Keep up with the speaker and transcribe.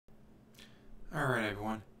Alright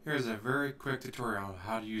everyone, here's a very quick tutorial on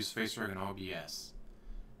how to use Facerig and OBS.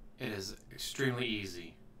 It is extremely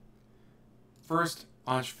easy. First,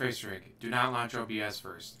 launch Facerig. Do not launch OBS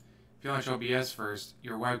first. If you launch OBS first,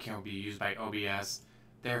 your webcam will be used by OBS,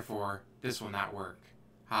 therefore, this will not work.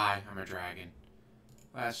 Hi, I'm a dragon.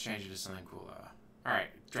 Let's change it to something cooler. Alright,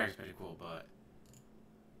 dragon's pretty cool, but...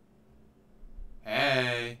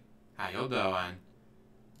 Hey! How you doing?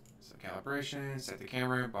 So calibration, set the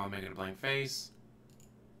camera, while making a blank face.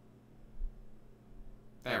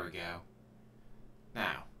 There we go.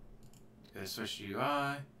 Now, go to switch to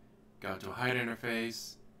UI, go to a HUD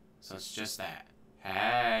interface, so it's just that.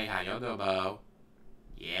 Hey, how you doing, Bo?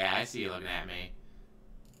 Yeah, I see you looking at me.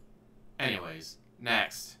 Anyways,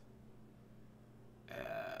 next.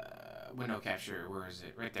 Window capture, where is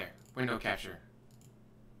it? Right there. Window capture.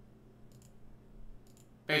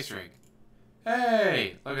 Facerig.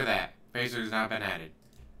 Hey! Look at that. Facerig's now been added.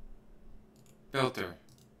 Filter.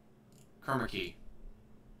 Chroma key.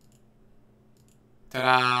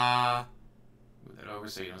 Ta-da! Move that over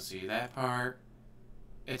so you don't see that part.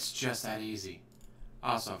 It's just that easy.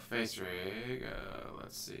 Also, Facerig,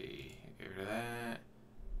 let's see. Get rid of that.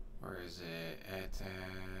 Where is it? Add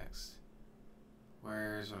text.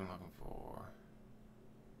 Where's what I'm looking for?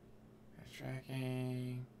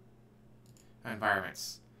 Tracking.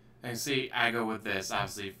 Environments. And see, I go with this,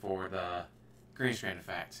 obviously, for the green screen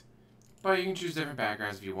effect. But you can choose different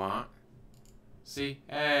backgrounds if you want. See?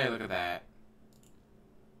 Hey, look at that.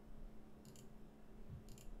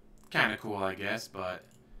 Kind of cool, I guess, but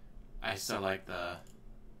I still like the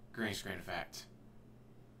green screen effect.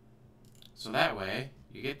 So that way,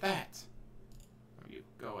 you get that. You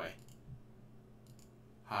go away.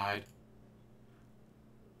 Hide.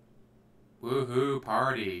 Woohoo,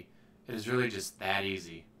 party. It is really just that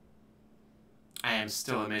easy. I am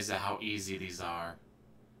still amazed at how easy these are.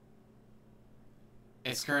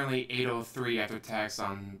 It's currently $8.03 after tax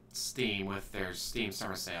on Steam with their Steam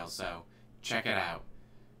summer sale, so check it out.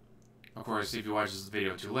 Of course, if you watch this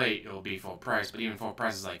video too late, it'll be full price, but even full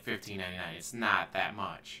price is like $15.99. It's not that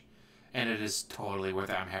much. And it is totally worth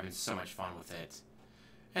it. I'm having so much fun with it.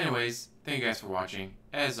 Anyways, thank you guys for watching.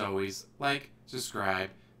 As always, like, subscribe,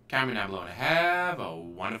 comment down below, and have a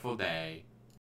wonderful day.